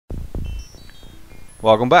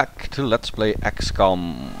Welcome back to Let's Play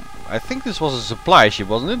XCOM. I think this was a supply ship,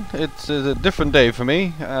 wasn't it? It's a different day for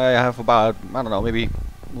me. I have about, I don't know, maybe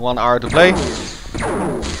 1 hour to play. And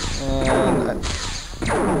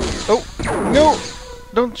oh, no!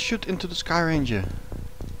 Don't shoot into the Sky Ranger.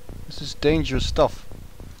 This is dangerous stuff.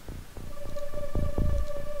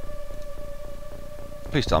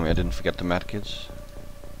 Please tell me I didn't forget the medkits.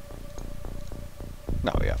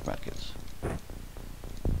 No, we have medkits.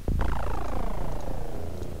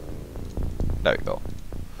 There we go.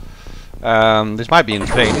 This might be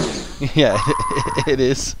insane. Yeah, it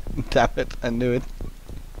is. Damn it, I knew it.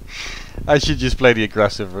 I should just play the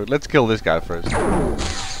aggressive route. Let's kill this guy first.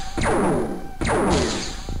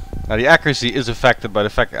 Now the accuracy is affected by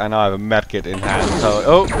the fact that I now have a medkit in hand. So,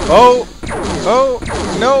 oh,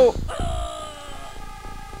 no!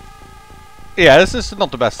 Yeah, this is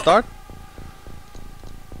not the best start.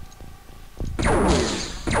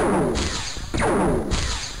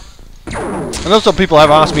 And also people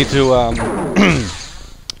have asked me to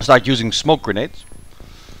start using smoke grenades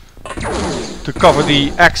to cover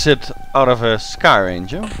the exit out of a Sky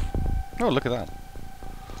Ranger. Oh, look at that.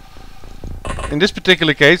 In this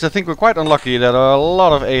particular case, I think we're quite unlucky that there are a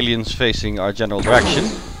lot of aliens facing our general direction.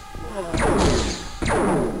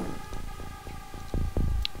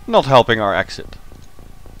 Not helping our exit.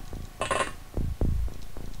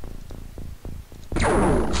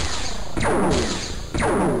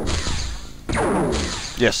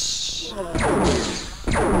 Yes.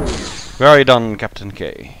 Very done, Captain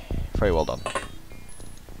K. Very well done.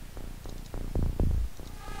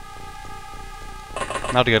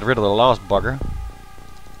 Now to get rid of the last bugger.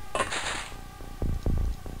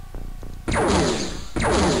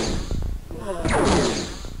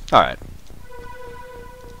 Alright.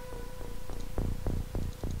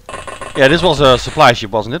 Yeah, this was a supply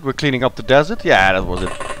ship, wasn't it? We're cleaning up the desert? Yeah, that was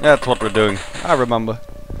it. That's what we're doing. I remember.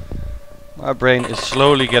 My brain is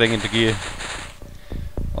slowly getting into gear.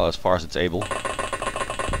 Well, as far as it's able.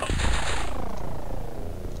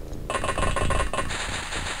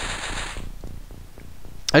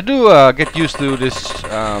 I do get used to this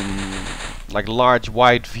like large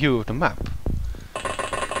wide view of the map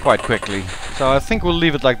quite quickly. So I think we'll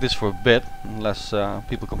leave it like this for a bit, unless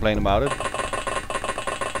people complain about it.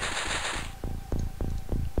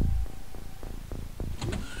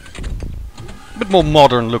 A bit more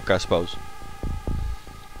modern look, I suppose.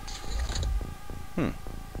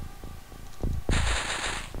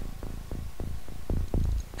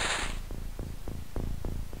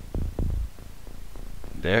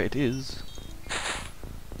 There it is.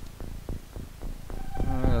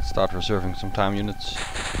 Let's start reserving some time units.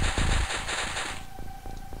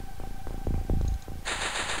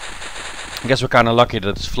 I guess we're kind of lucky that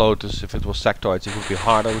it's floaters. If it was sectoids, it would be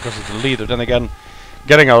harder because it's the leader. Then again,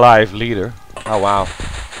 getting a live leader. Oh wow.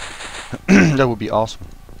 That would be awesome.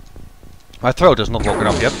 My throat is not woken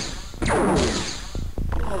up yet.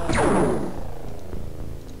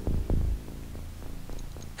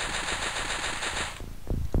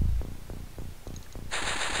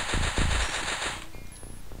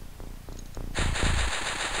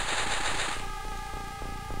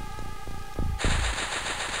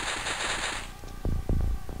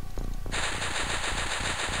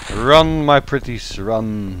 Run, my pretties,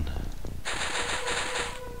 run.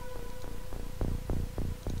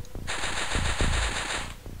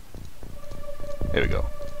 Here we go.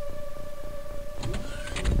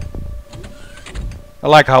 I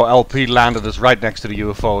like how LP landed us right next to the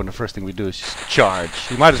UFO, and the first thing we do is just charge.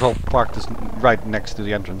 You might as well park this right next to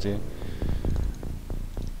the entrance here.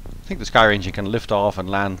 I think the Sky Ranger can lift off and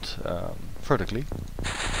land vertically.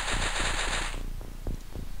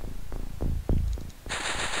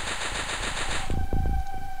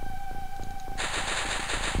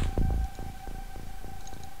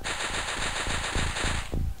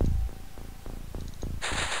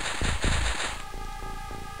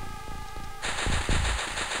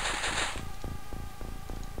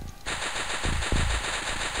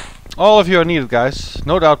 All of you are needed, guys.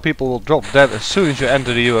 No doubt people will drop dead as soon as you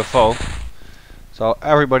enter the UFO. So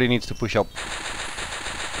everybody needs to push up.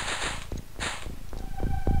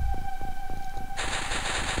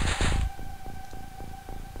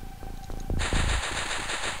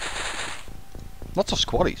 Lots of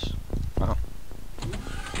squaddies. Wow.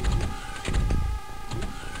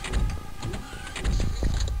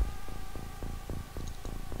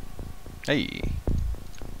 Hey.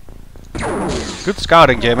 Good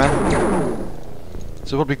scouting, J-Man. This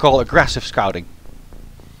is what we call aggressive scouting.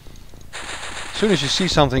 As soon as you see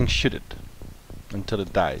something, shoot it. Until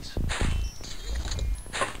it dies.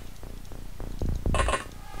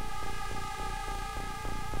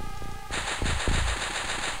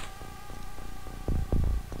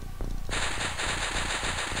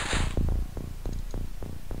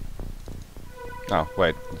 Oh,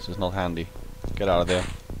 wait, this is not handy. Get out of there.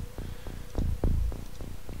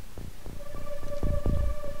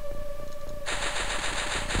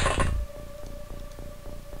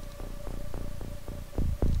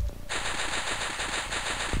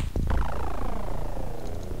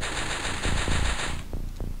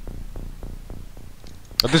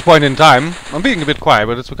 At this point in time, I'm being a bit quiet,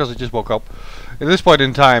 but it's because I just woke up. At this point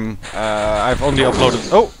in time, I've only uploaded...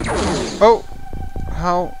 Oh! Oh!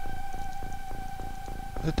 How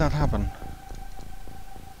did that happen?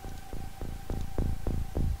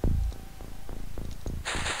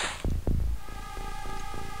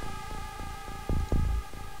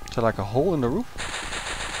 Is there like a hole in the roof?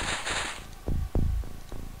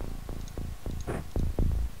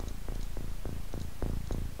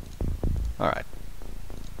 Alright.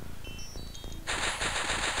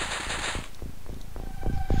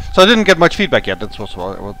 So I didn't get much feedback yet, that's what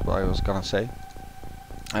I was gonna say.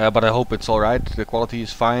 But I hope it's alright, the quality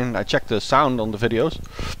is fine. I checked the sound on the videos.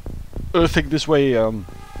 I think this way, and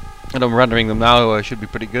I'm rendering them now, should be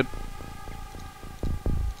pretty good.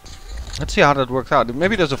 Let's see how that works out.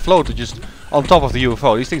 Maybe there's a float just on top of the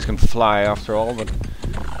UFO. These things can fly after all, but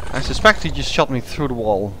I suspect he just shot me through the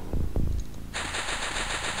wall.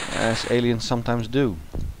 As aliens sometimes do.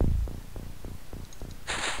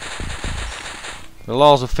 The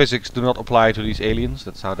laws of physics do not apply to these aliens,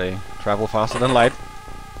 that's how they travel faster than light.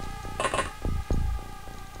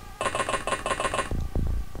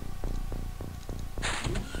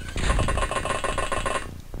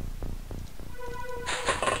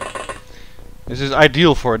 This is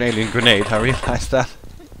ideal for an alien grenade, I realize that.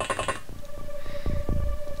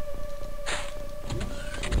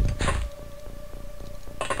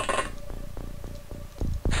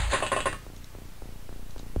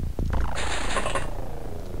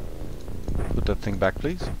 Put that thing back,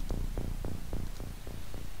 please.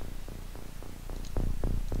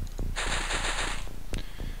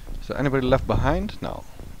 Is there anybody left behind? No.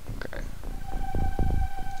 Okay.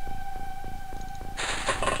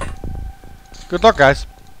 Good luck, guys.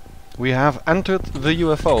 We have entered the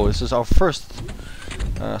UFO. This is our first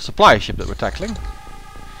supply ship that we're tackling.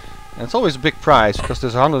 And it's always a big prize because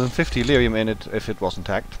there's 150 lyrium in it if it wasn't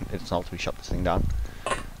hacked. It's not, we shut this thing down.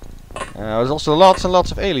 There's also lots and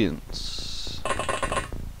lots of aliens.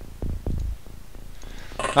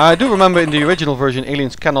 I do remember in the original version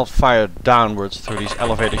aliens cannot fire downwards through these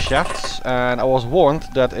elevator shafts, and I was warned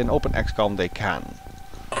that in OpenXCOM they can.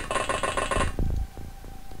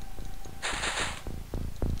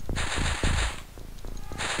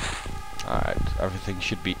 Alright, everything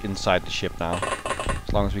should be inside the ship now.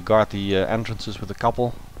 As long as we guard the entrances with a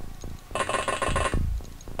couple.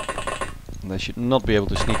 And they should not be able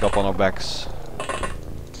to sneak up on our backs.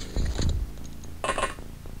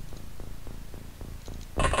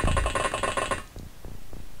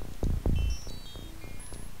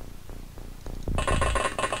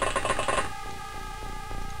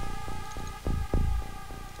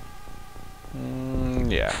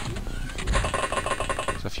 Yeah.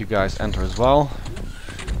 So a few guys enter as well.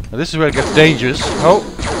 Now this is where it gets dangerous. Oh,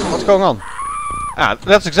 what's going on? Ah,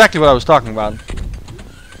 that's exactly what I was talking about.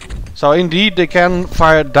 So indeed they can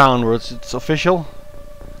fire downwards, it's official.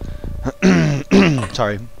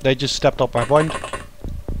 Sorry, they just stepped up my point.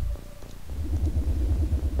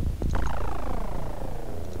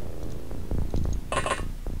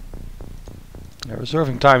 Yeah,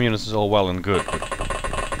 reserving time units is all well and good, but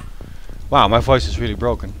wow, my voice is really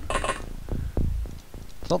broken.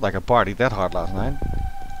 It's not like I partied that hard last night.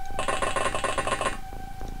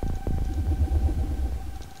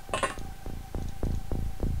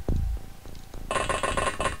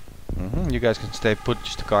 You guys can stay put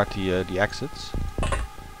just to guard the exits.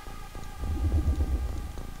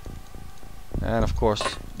 And of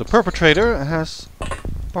course, the perpetrator has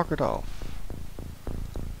buggered off.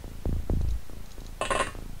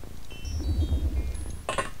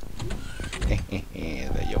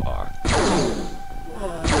 There you are.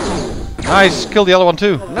 Nice! Kill the other one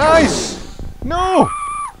too. Nice! No!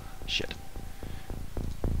 Shit.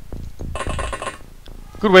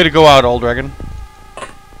 Good way to go out, old dragon.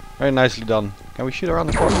 Very nicely done. Can we shoot around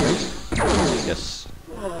the corner, please? Yes.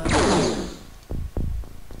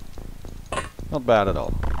 Not bad at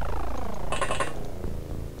all.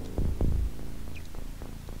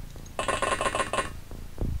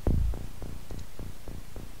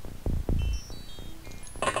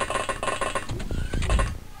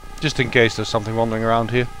 Just in case there's something wandering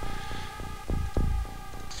around here.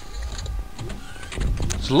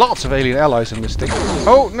 There's lots of alien allies in this thing.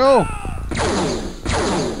 Oh no!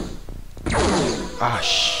 Ah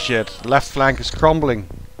shit, left flank is crumbling.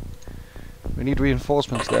 We need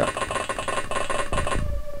reinforcements there.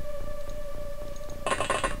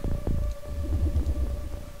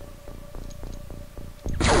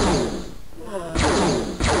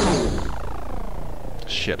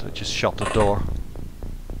 shit, I just shut the door.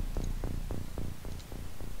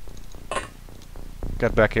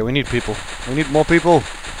 Get back here, we need people. We need more people.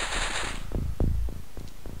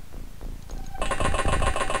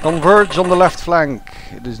 Converge on the left flank.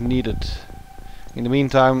 It is needed. In the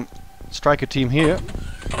meantime, strike a team here.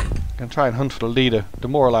 Can try and hunt for the leader.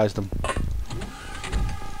 Demoralize them.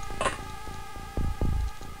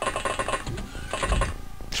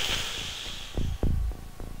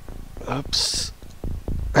 Oops.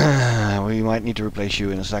 We might need to replace you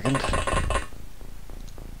in a second.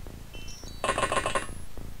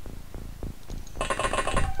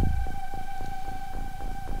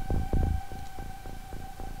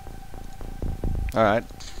 Alright.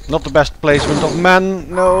 Not the best placement of men.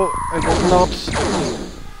 No, it was not.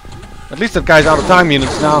 At least that guy's out of time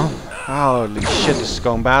units now. Holy shit, this is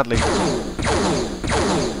going badly.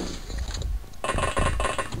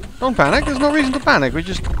 Don't panic, there's no reason to panic.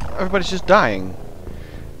 Everybody's just dying.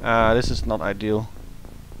 This is not ideal.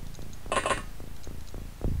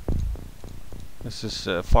 This is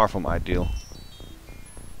far from ideal.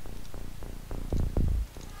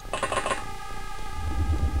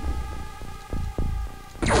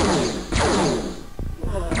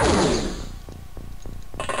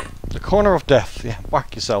 Corner of death. Yeah,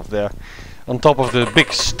 mark yourself there. On top of the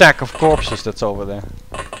big stack of corpses that's over there.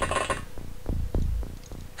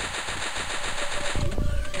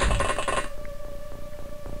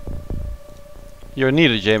 You're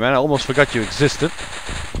needed, J-Man. I almost forgot you existed.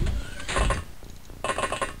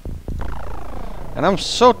 And I'm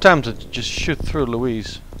so tempted to just shoot through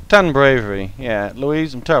Louise. 10 bravery. Yeah,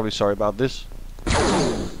 Louise, I'm terribly sorry about this.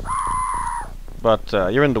 But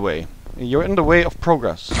you're in the way. You're in the way of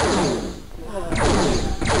progress.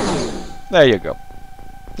 There you go.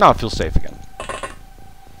 Now I feel safe again.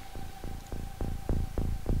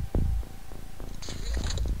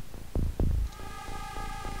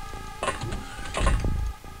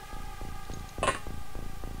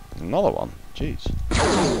 Another one. Jeez.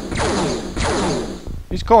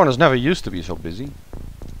 These corners never used to be so busy.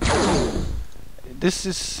 This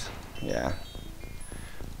is... yeah.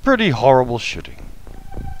 Pretty horrible shooting.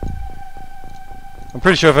 I'm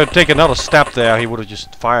pretty sure if I'd taken another step there, he would have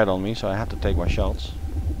just fired on me, so I had to take my shots.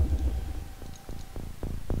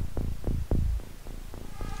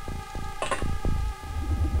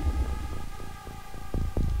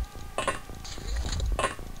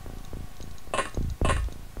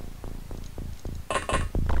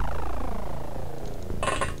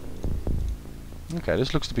 Okay,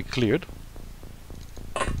 this looks to be cleared.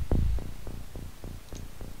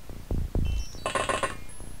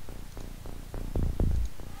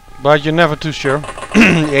 But you're never too sure.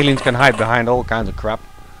 Aliens can hide behind all kinds of crap.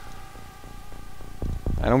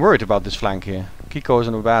 And I'm worried about this flank here. Kiko is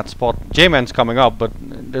in a bad spot. J-Man's coming up, but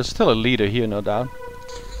there's still a leader here, no doubt.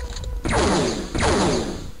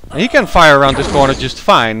 And he can fire around this corner just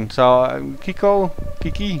fine. So,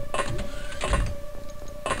 Kiki.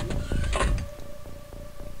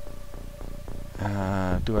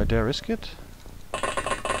 Do I dare risk it?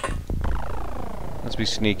 Let's be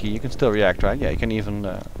sneaky. You can still react, right? Yeah, you can even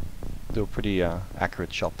do a pretty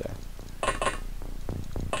accurate shot there.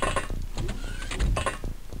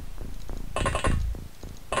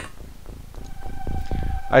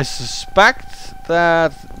 I suspect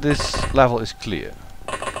that this level is clear.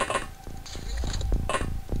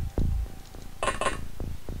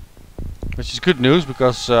 Which is good news,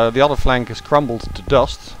 because the other flank is crumbled to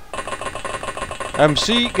dust.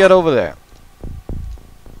 MC, get over there.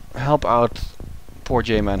 Help out poor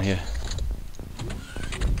J-Man here.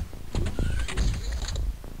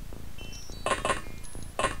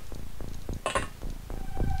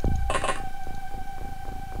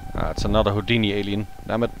 It's another Houdini alien.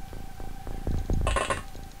 Damn it.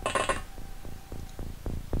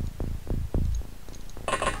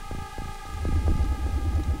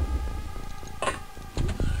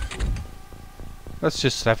 Let's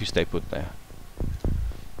just have you stay put there.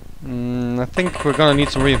 I think we're gonna need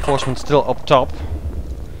some reinforcements still up top.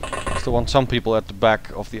 Still want some people at the back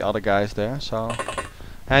of the other guys there, so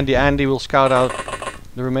Handy Andy will scout out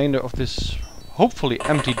the remainder of this hopefully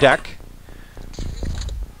empty deck.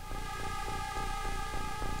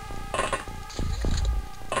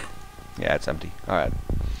 Yeah, it's empty. Alright.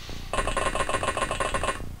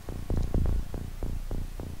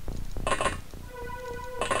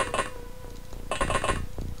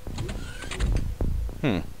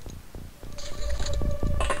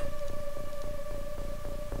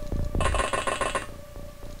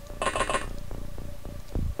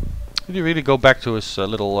 Did he really go back to his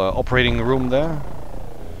little operating room there?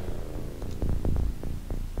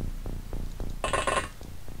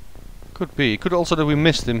 Could be. Could also that we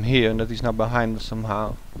missed him here and that he's now behind us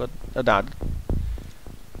somehow. But I doubt it.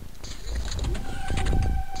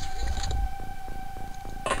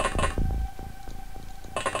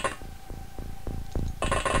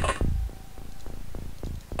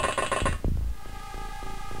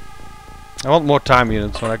 I want more time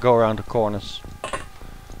units when I go around the corners.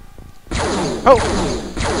 Oh!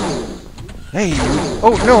 Hey!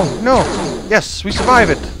 Oh no, no! Yes, we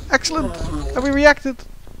survived it! Excellent! And we reacted!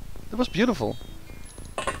 It was beautiful.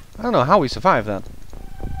 I don't know how we survived that.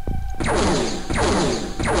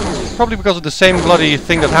 Probably because of the same bloody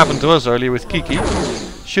thing that happened to us earlier with Kiki.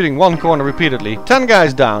 Shooting one corner repeatedly. 10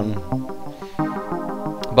 guys down!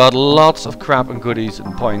 But lots of crap and goodies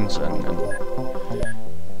and points and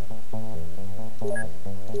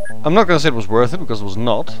I'm not gonna say it was worth it, because it was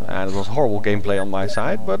not, and it was horrible gameplay on my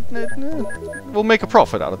side, but we'll make a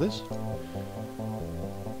profit out of this.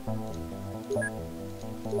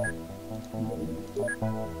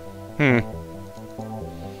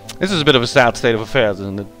 This is a bit of a sad state of affairs,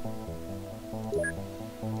 isn't it?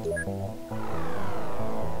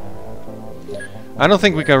 I don't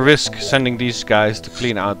think we can risk sending these guys to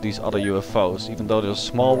clean out these other UFOs, even though they're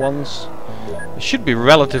small ones. It should be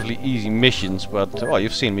relatively easy missions, but well,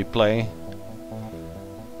 you've seen me play.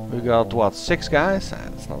 We got what, 6 guys?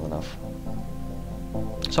 That's not enough.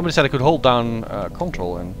 Somebody said I could hold down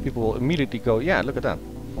control and people will immediately go, yeah, look at that.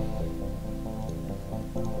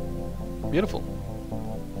 Beautiful.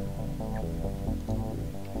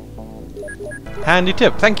 Handy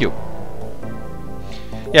tip, thank you.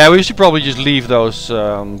 Yeah, we should probably just leave those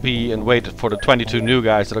be and wait for the 22 new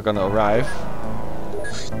guys that are gonna arrive.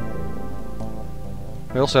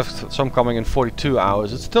 We also have some coming in 42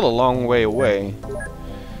 hours. It's still a long way away.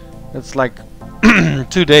 It's like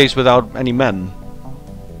 2 days without any men.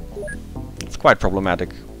 It's quite problematic.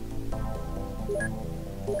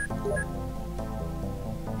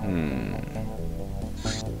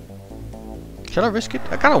 Shall I risk it?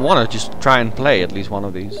 I kind of want to just try and play at least one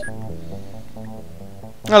of these.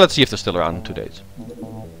 Well, let's see if they're still around in 2 days.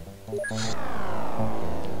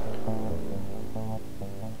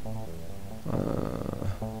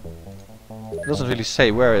 It doesn't really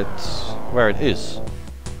say where it is.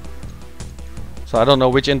 So I don't know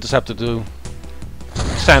which interceptor to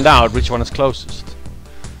send out, which one is closest.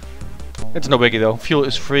 It's no biggie though. Fuel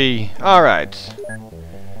is free. Alright.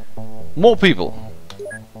 More people.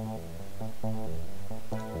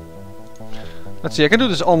 Let's see, I can do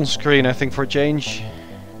this on screen I think for a change.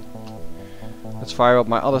 Let's fire up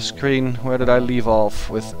my other screen. Where did I leave off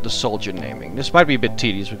with the soldier naming? This might be a bit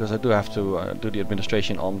tedious because I do have to do the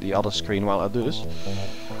administration on the other screen while I do this.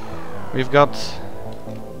 We've got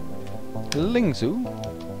Lingzu.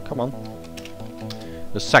 Come on.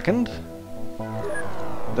 The second.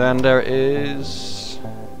 Then there is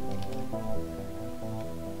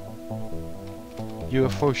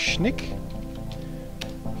UFO Schnick.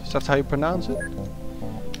 If that's how you pronounce it.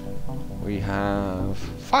 We have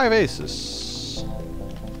 5 aces.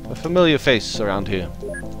 A familiar face around here.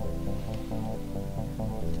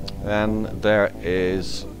 Then there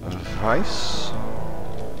is Vice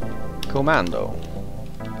Commando.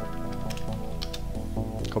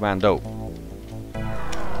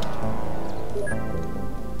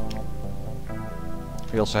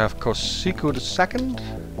 We also have Kosiku the second.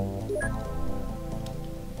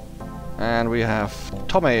 And we have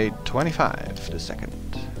Tomei 25 the second.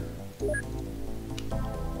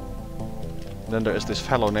 Then there is this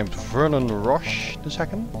fellow named Vernon Roche the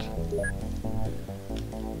second.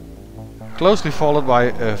 Closely followed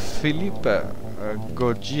by Philippe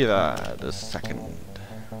Gojira the second.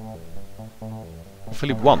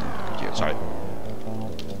 Philippe 1 Gojira, sorry.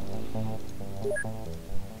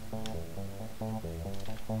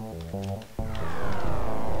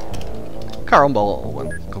 Carambol,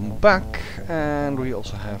 welcome back. And we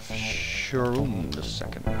also have Shroom the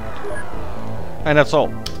second. And that's all,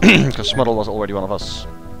 because Smuddle was already one of us.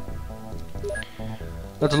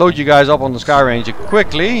 Let's load you guys up on the Sky Ranger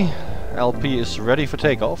quickly. LP is ready for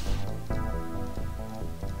takeoff.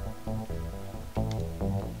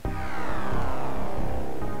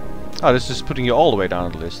 Oh, this is putting you all the way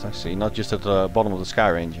down the list, I see, not just at the bottom of the Sky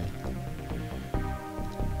Ranger.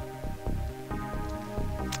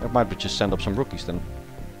 I might be just send up some rookies then.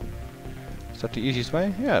 Is that the easiest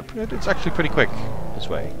way? Yeah, it's actually pretty quick this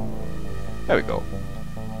way. There we go.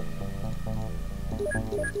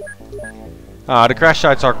 Ah, the crash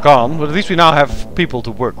sites are gone, but at least we now have people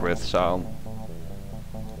to work with, so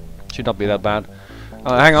should not be that bad.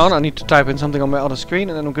 Hang on, I need to type in something on my other screen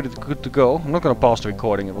and then I'm good to go. I'm not going to pause the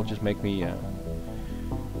recording, it will just make me...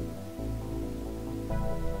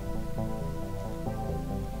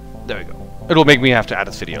 There we go. It will make me have to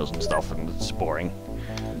edit videos and stuff, and it's boring.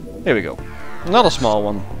 Here we go. Another small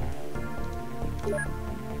one.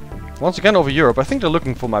 Once again over Europe. I think they're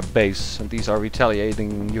looking for my base, and these are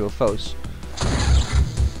retaliating UFOs.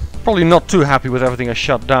 Probably not too happy with everything I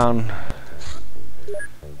shut down.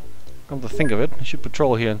 Come to think of it, I should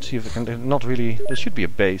patrol here and see if I can... Not really... There should be a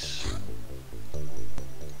base.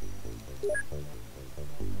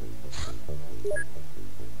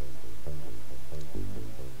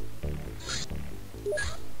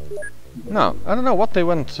 No, I don't know what they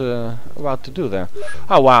went about to do there.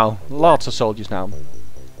 Oh wow, lots of soldiers now.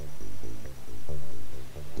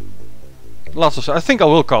 Lots of... I think I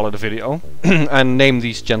will call it a video and name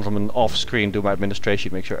these gentlemen off screen, do my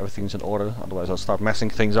administration, make sure everything's in order. Otherwise I'll start messing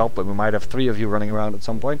things up and we might have 3 of you running around at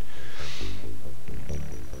some point.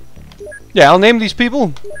 Yeah, I'll name these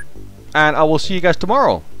people and I will see you guys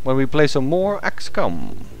tomorrow when we play some more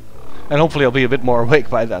XCOM. And hopefully I'll be a bit more awake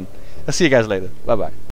by then. I'll see you guys later. Bye bye.